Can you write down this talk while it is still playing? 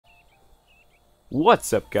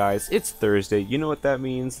What's up, guys? It's Thursday. You know what that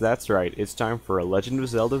means? That's right, it's time for a Legend of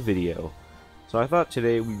Zelda video. So I thought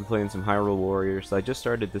today we'd be playing some Hyrule Warriors. I just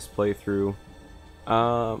started this playthrough.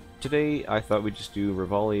 Today I thought we'd just do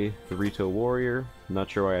Revali the Rito Warrior. I'm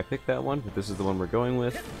not sure why I picked that one, but this is the one we're going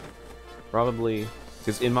with. Probably,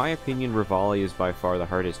 because in my opinion, Revali is by far the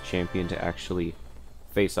hardest champion to actually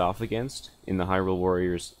face off against in the Hyrule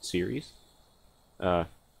Warriors series. But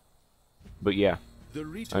yeah,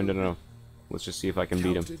 I don't know. Let's just see if I can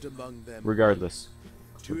beat him. Regardless,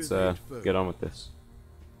 let's get on with this.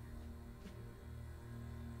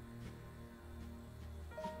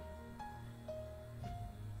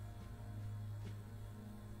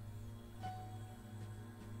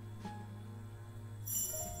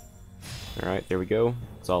 Alright, there we go.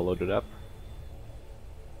 It's all loaded up.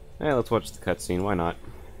 Hey, let's watch the cutscene, why not?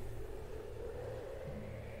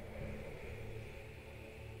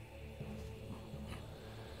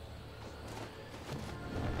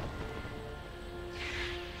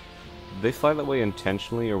 Did they fly that way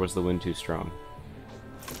intentionally, or was the wind too strong?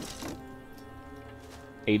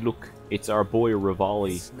 Hey look, it's our boy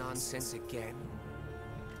Revali. This nonsense again.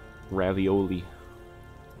 Ravioli.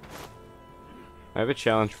 I have a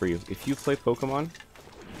challenge for you. If you play Pokemon,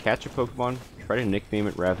 catch a Pokemon, try to nickname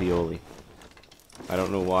it Ravioli. I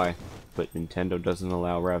don't know why, but Nintendo doesn't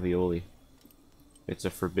allow Ravioli. It's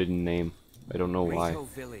a forbidden name. I don't know why. Rito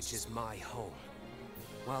Village is my home.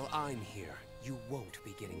 While I'm here, you won't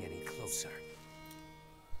be getting any closer.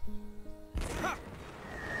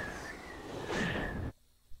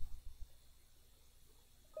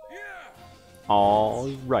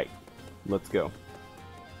 Alright, let's go.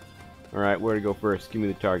 Alright, where to go first? Give me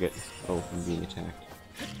the target. Oh, I'm being attacked.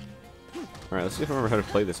 Alright, let's see if I remember how to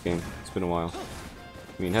play this game. It's been a while.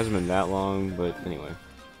 I mean, it hasn't been that long, but anyway.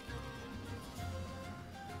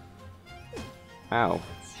 Ow.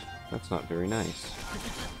 That's not very nice.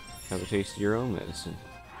 Have a taste of your own medicine.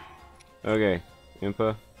 Okay,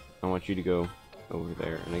 Impa, I want you to go over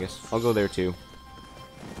there, and I guess I'll go there too.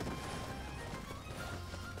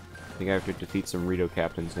 I think I have to defeat some Rito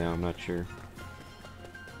captains now, I'm not sure.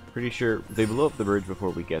 Pretty sure they blow up the bridge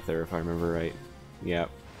before we get there, if I remember right. Yep.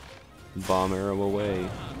 Bomb arrow away.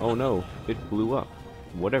 Oh no, it blew up.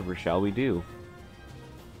 Whatever shall we do?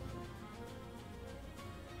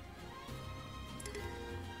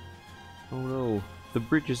 Oh no, the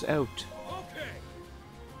bridge is out.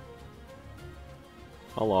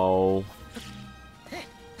 Hello.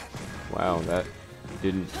 Wow, that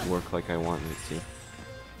didn't work like I wanted it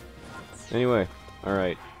to. Anyway,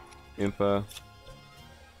 alright. Impa.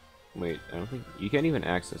 Wait, I don't think... You can't even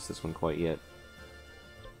access this one quite yet.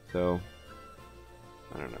 So...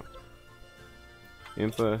 I don't know.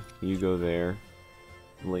 Impa, you go there.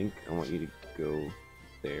 Link, I want you to go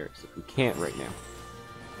there. Except we can't right now.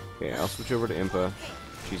 Okay, I'll switch over to Impa.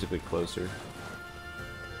 She's a bit closer.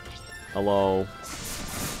 Hello.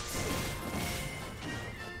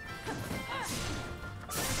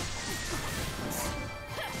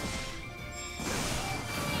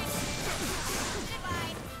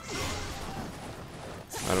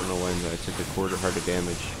 I don't know when I took a quarter heart of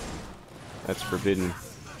damage. That's forbidden.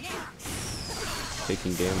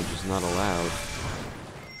 Taking damage is not allowed.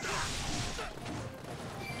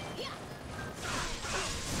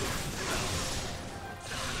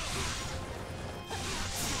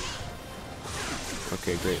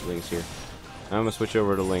 Okay, great, Link's here. I'm gonna switch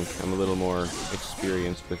over to Link. I'm a little more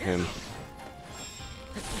experienced with him.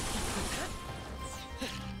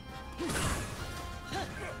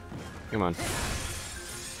 Come on.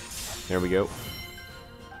 There we go.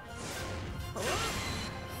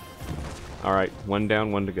 Alright, one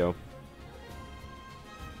down, one to go.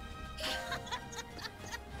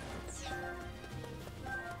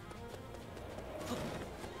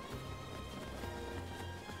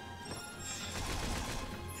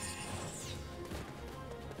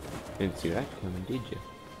 Didn't see that coming, did you?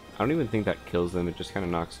 I don't even think that kills them, it just kind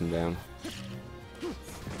of knocks them down.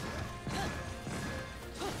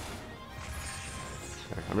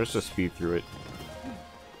 I'm just gonna speed through it.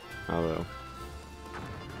 Although...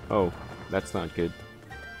 Oh, that's not good.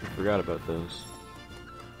 I forgot about those.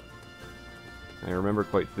 I remember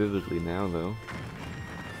quite vividly now, though.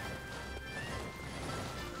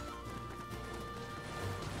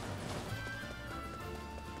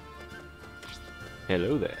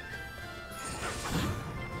 Hello there.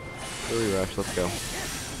 Hurry rush, let's go.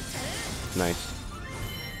 Nice.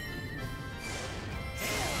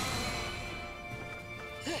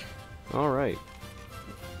 Alright.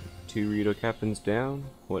 2 Rito captains down.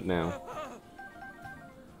 What now?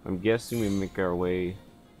 I'm guessing we make our way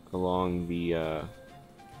along the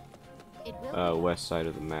west side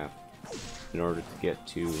of the map. in order to get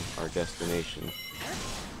to our destination.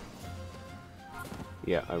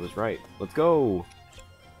 Yeah, I was right. Let's go!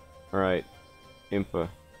 Alright, Impa.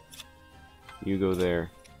 You go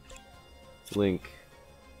there. Link.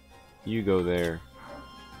 You go there.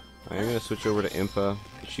 I'm gonna switch over to Impa,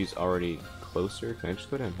 because she's already closer. Can I just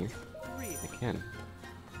go down here? I can.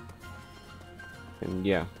 And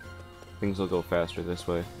yeah, things will go faster this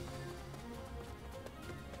way.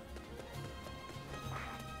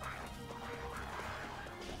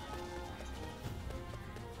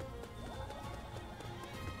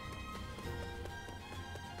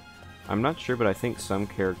 I'm not sure, but I think some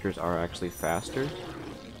characters are actually faster.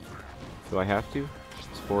 Do I have to?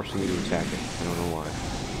 It's forcing me to attack it. I don't know why.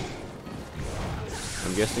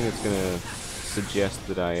 I'm guessing it's gonna suggest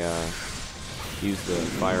that I use the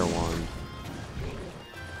fire wand.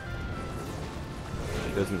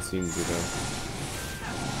 It doesn't seem to though.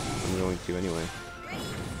 I'm going to anyway.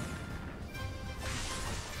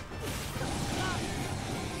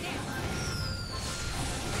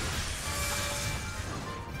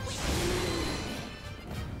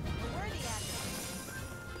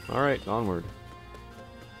 Alright, onward.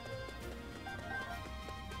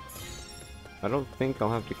 I don't think I'll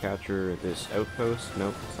have to capture this outpost.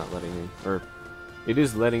 Nope, it's not letting me. Or, it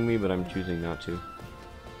is letting me, but I'm choosing not to.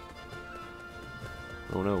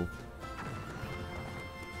 Oh no.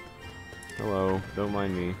 Hello, don't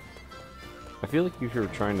mind me. I feel like if you were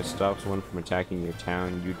trying to stop someone from attacking your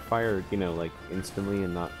town, you'd fire, you know, like, instantly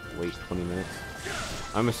and not wait 20 minutes.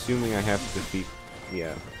 I'm assuming I have to defeat,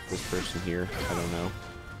 yeah, this person here. I don't know.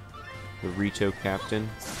 The Rito Captain,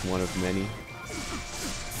 one of many.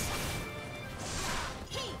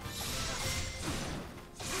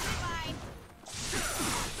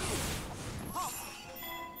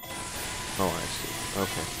 Oh, I see.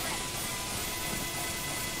 Okay.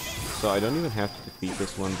 So I don't even have to defeat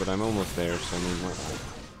this one, but I'm almost there, so I mean, what?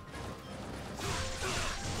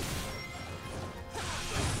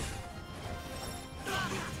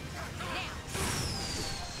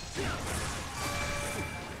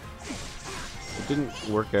 It didn't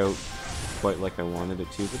work out quite like I wanted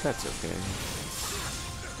it to, but that's okay.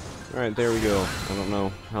 Alright, there we go. I don't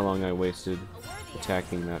know how long I wasted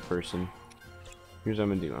attacking that person. Here's what I'm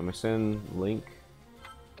gonna do. I'm gonna send Link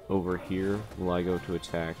over here while I go to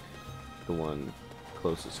attack the one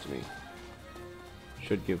closest to me.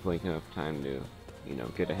 Should give Link enough time to, you know,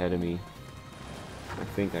 get ahead of me. I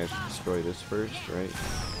think I have to destroy this first, right?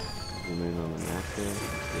 Zoom in on the map there.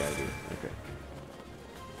 Yeah, I do. Okay.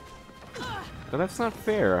 No, that's not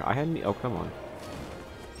fair. I hadn't. Oh, come on.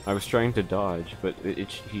 I was trying to dodge, but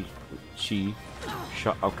she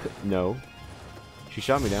shot. Oh, no. She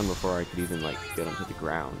shot me down before I could even, like, get onto the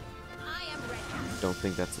ground. I don't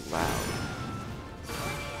think that's allowed.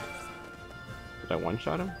 Did I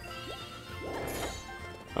one-shot him?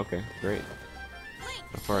 Okay, great.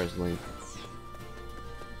 How far is Link?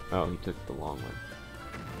 Oh, he took the long one.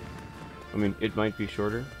 I mean, it might be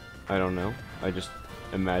shorter. I don't know. I just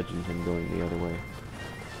imagined him going the other way.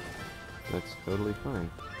 That's totally fine.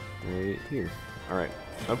 Right here. Alright,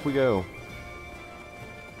 up we go.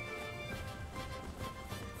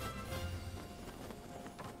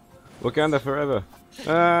 Wakanda forever!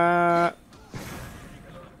 I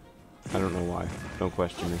don't know why. Don't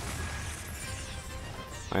question me.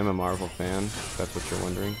 I'm a Marvel fan, if that's what you're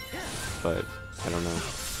wondering. But, I don't know.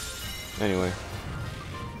 Anyway.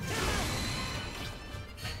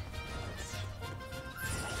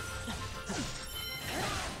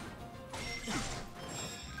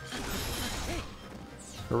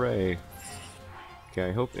 Hooray! Okay,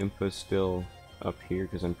 I hope Impa's still up here,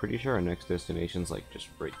 because I'm pretty sure our next destination's like just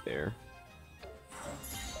right there.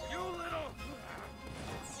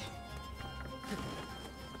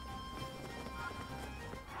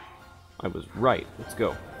 I was right. Let's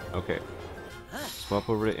go. Okay. Swap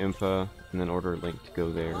over to Impa, and then order Link to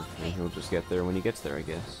go there, and he'll just get there when he gets there, I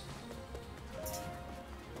guess.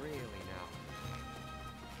 Really now.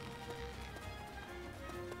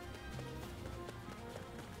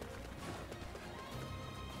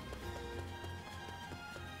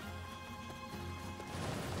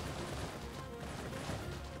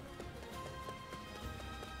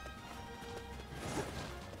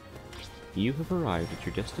 You have arrived at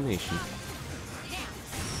your destination.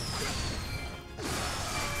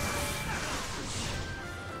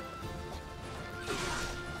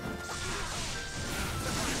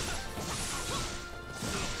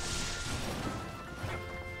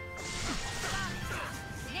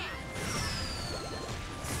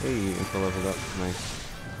 Hey, Impa leveled up. Nice.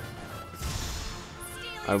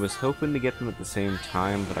 I was hoping to get them at the same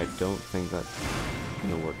time, but I don't think that's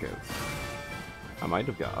gonna work out. I might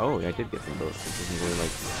have got... Oh, I did get them both, because they're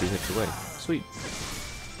like 2 hits away. Sweet.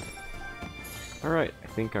 Alright, I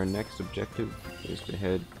think our next objective is to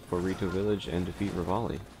head for Rito Village and defeat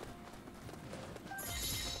Revali.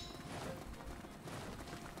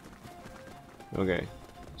 Okay,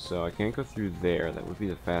 so I can't go through there. That would be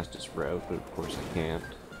the fastest route, but of course I can't.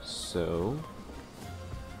 So,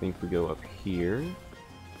 I think we go up here.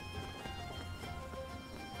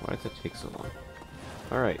 Why does that take so long?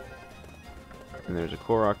 Alright. And there's a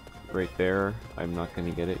korok right there. I'm not going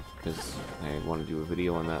to get it, because I want to do a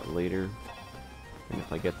video on that later. And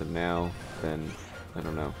if I get them now, then, I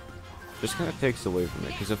don't know. Just kind of takes away from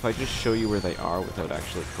it, because if I just show you where they are without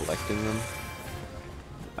actually collecting them,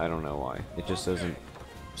 I don't know why. It just doesn't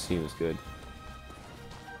seem as good.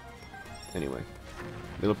 Anyway.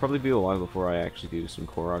 It'll probably be a while before I actually do some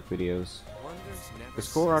korok videos. Because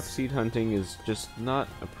korok seed hunting is just not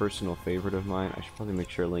a personal favorite of mine. I should probably make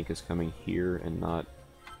sure Link is coming here and not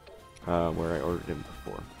where I ordered him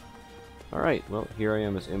before. Alright, well, here I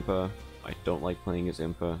am as Impa. I don't like playing as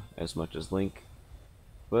Impa as much as Link.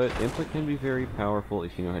 But Impa can be very powerful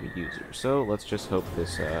if you know how to use her. So let's just hope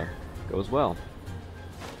this goes well.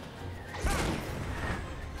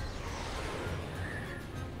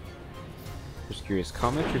 Just curious,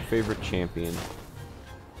 comment your favorite champion.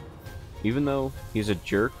 Even though he's a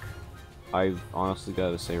jerk, I've honestly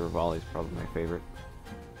got to say Revali's probably my favorite.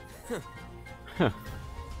 Huh.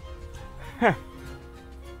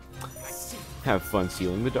 Have fun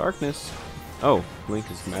sealing the darkness. Oh, Link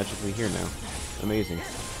is magically here now. Amazing.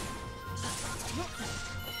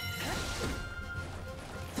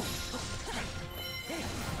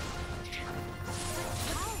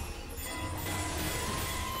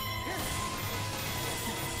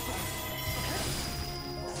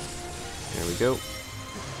 There we go.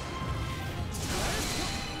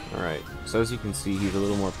 Alright, so as you can see, he's a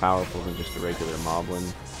little more powerful than just a regular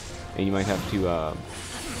moblin. And you might have to, how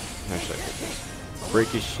should I put this? Break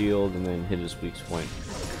his shield and then hit his weak point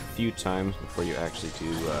a few times before you actually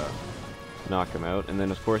do knock him out. And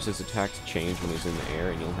then, of course, his attacks change when he's in the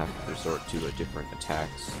air, and you'll have to resort to different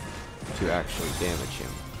attacks to actually damage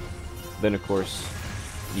him. Then, of course,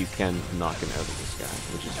 you can knock him out of this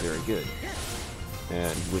guy, which is very good.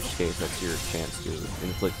 And in which case, that's your chance to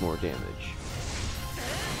inflict more damage.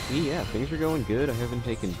 Yeah, things are going good. I haven't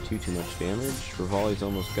taken too much damage. Revali's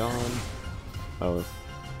almost gone. Oh,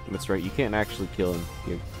 that's right. You can't actually kill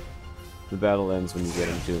him. The battle ends when you get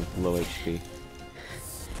him to low HP.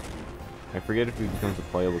 I forget if he becomes a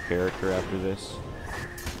playable character after this.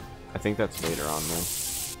 I think that's later on, though.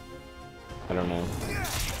 I don't know.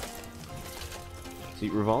 See,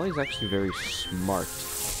 Revali's actually very smart.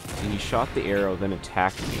 He shot the arrow, then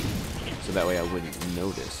attacked me, so that way I wouldn't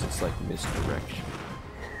notice. It's like misdirection.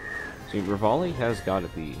 See, Revali has got to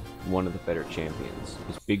be one of the better champions.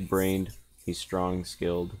 He's big-brained, he's strong,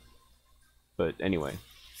 skilled. But anyway.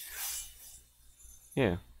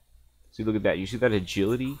 Yeah. See, look at that. You see that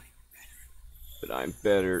agility? But I'm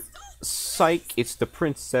better. Psych! It's the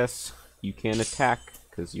princess. You can't attack,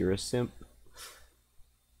 because you're a simp.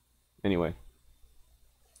 Anyway.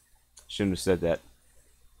 Shouldn't have said that.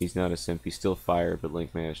 He's not a simp. He's still fire, but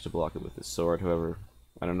Link managed to block it with his sword. However,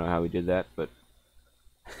 I don't know how he did that, but...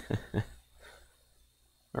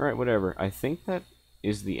 Alright, whatever. I think that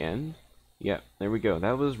is the end. Yeah, there we go.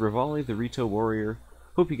 That was Revali the Rito Warrior.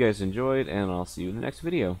 Hope you guys enjoyed, and I'll see you in the next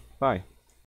video. Bye.